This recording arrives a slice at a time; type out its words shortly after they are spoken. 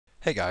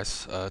Hey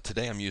guys,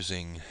 today I'm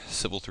using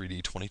Civil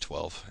 3D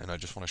 2012 and I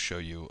just want to show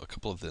you a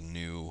couple of the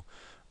new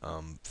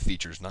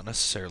features, not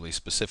necessarily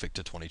specific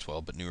to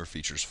 2012, but newer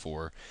features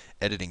for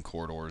editing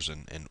corridors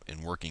and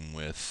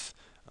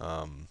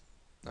um,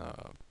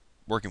 uh,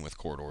 working with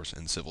corridors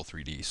in Civil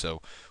 3D.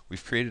 So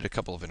we've created a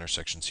couple of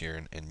intersections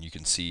here and you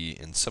can see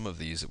in some of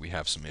these that we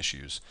have some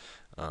issues.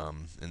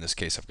 In this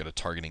case I've got a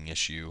targeting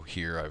issue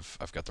here.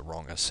 I've got the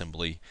wrong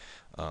assembly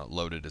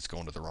loaded. It's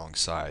going to the wrong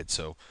side.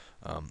 So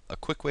a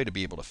quick way to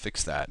be able to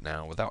fix that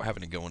now without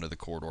having to go into the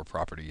corridor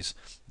properties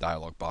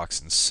dialog box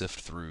and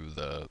sift through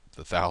the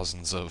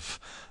thousands of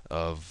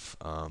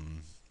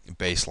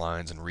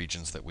baselines and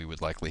regions that we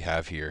would likely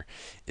have here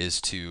is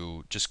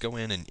to just go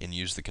in and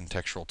use the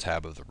contextual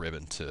tab of the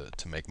ribbon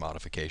to make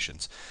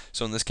modifications.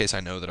 So in this case I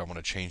know that I want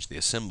to change the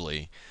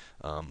assembly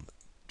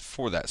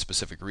for that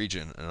specific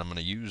region, and I'm going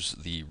to use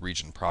the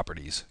region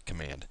properties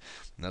command,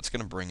 and that's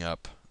going to bring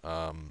up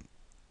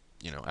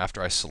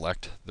after I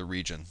select the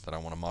region that I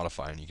want to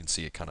modify, and you can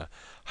see it kind of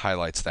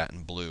highlights that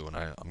in blue, and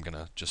I'm going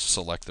to just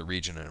select the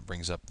region and it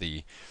brings up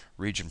the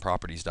region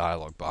properties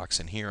dialog box,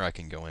 and here I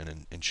can go in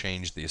and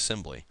change the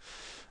assembly.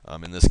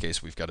 In this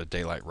case we've got a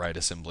daylight right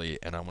assembly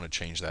and I want to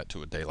change that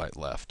to a daylight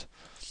left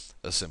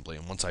assembly,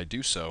 and once I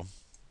do so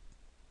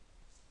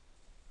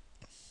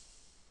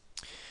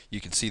you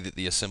can see that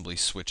the assembly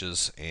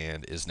switches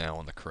and is now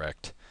on the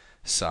correct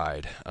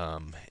side.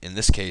 In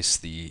this case,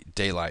 the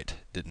daylight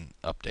didn't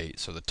update,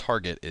 so the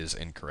target is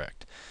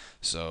incorrect.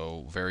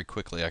 So very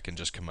quickly I can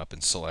just come up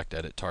and select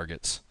Edit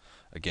Targets,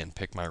 again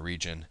pick my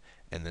region,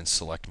 and then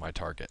select my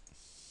target.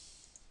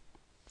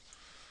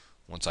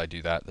 Once I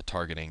do that, the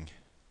targeting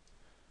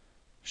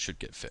should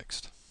get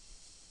fixed.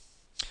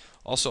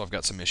 Also, I've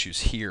got some issues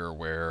here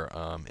where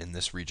in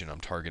this region I'm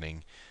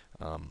targeting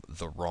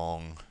the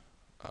wrong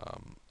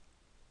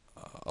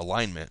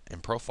alignment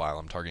and profile.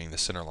 I'm targeting the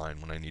center line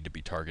when I need to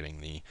be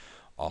targeting the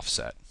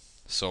offset.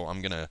 So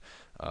I'm going to,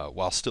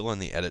 while still in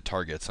the edit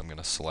targets, I'm going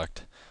to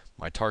select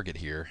my target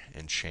here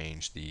and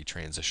change the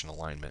transition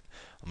alignment.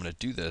 I'm going to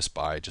do this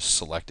by just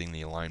selecting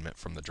the alignment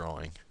from the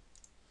drawing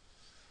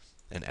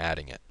and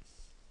adding it.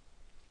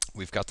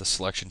 We've got the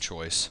selection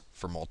choice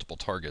for multiple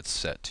targets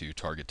set to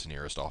target to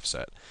nearest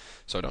offset.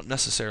 So I don't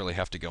necessarily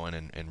have to go in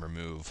and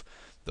remove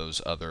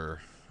those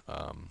other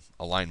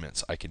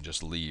alignments. I can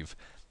just leave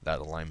that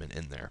alignment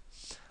in there.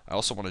 I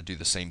also want to do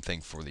the same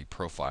thing for the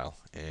profile,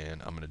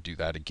 and I'm going to do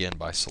that again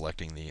by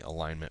selecting the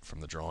alignment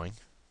from the drawing,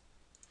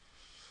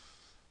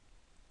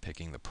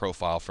 picking the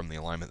profile from the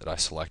alignment that I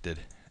selected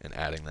and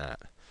adding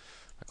that.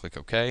 I click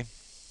OK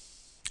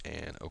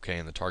and OK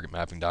in the target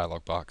mapping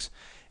dialog box,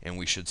 and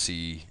we should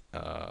see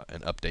an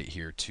update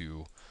here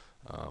to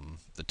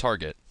the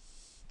target,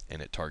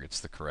 and it targets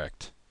the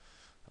correct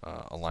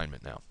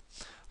alignment now.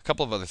 A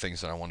couple of other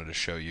things that I wanted to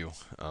show you,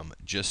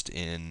 just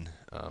in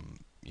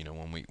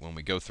when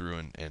we go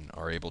through and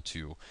are able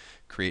to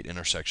create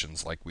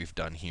intersections like we've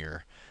done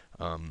here,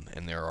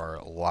 and there are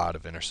a lot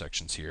of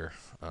intersections here.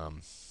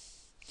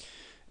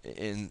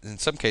 In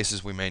some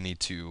cases we may need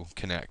to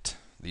connect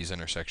these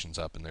intersections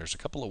up, and there's a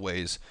couple of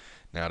ways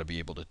now to be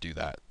able to do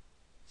that.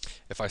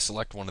 If I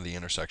select one of the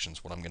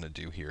intersections, what I'm going to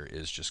do here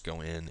is just go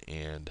in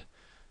and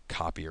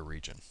copy a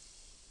region.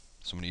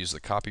 So I'm going to use the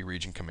copy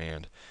region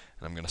command,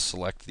 and I'm going to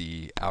select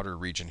the outer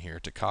region here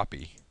to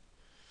copy.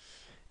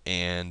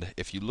 And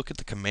if you look at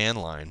the command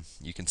line,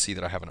 you can see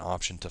that I have an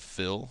option to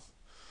fill,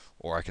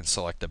 or I can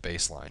select a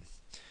baseline.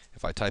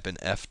 If I type in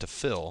F to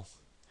fill,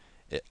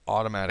 it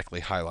automatically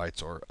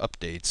highlights or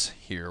updates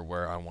here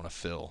where I want to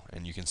fill.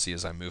 And you can see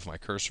as I move my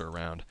cursor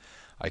around,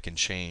 I can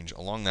change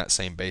along that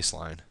same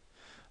baseline.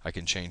 I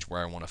can change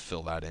where I want to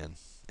fill that in.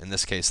 In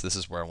this case, this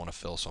is where I want to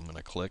fill, so I'm going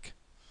to click,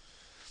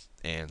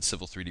 and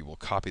Civil 3D will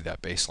copy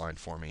that baseline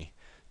for me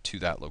to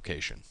that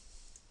location.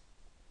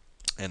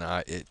 And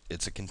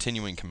it's a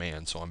continuing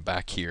command, so I'm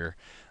back here,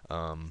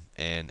 and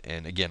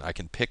again I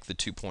can pick the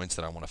 2 points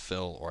that I want to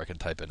fill, or I can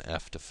type in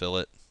F to fill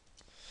it,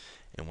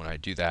 and when I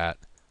do that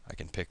I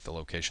can pick the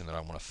location that I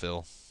want to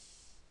fill,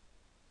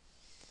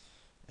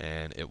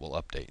 and it will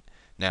update.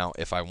 Now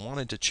if I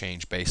wanted to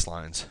change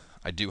baselines,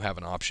 I do have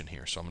an option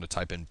here, so I'm going to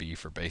type in B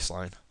for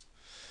baseline,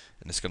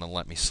 and it's going to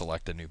let me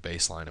select a new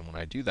baseline, and when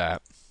I do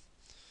that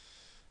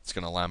it's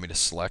going to allow me to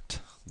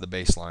select the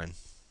baseline,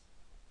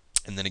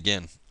 and then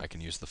again I can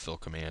use the fill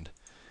command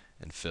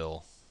and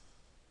fill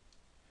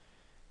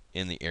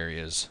in the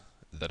areas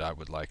that I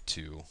would like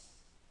to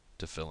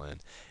fill in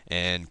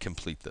and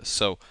complete this.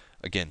 So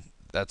again,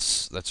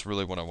 that's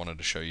really what I wanted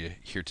to show you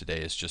here today,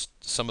 is just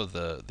some of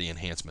the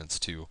enhancements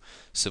to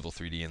Civil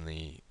 3D in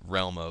the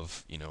realm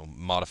of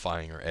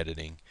modifying or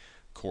editing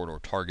corridor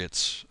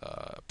targets,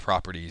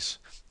 properties,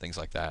 things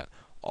like that,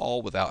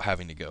 all without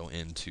having to go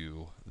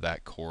into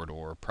that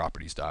corridor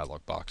properties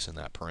dialog box in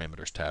that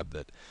parameters tab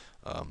that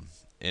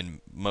in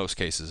most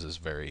cases is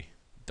very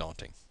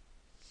daunting.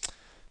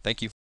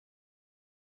 Thank you.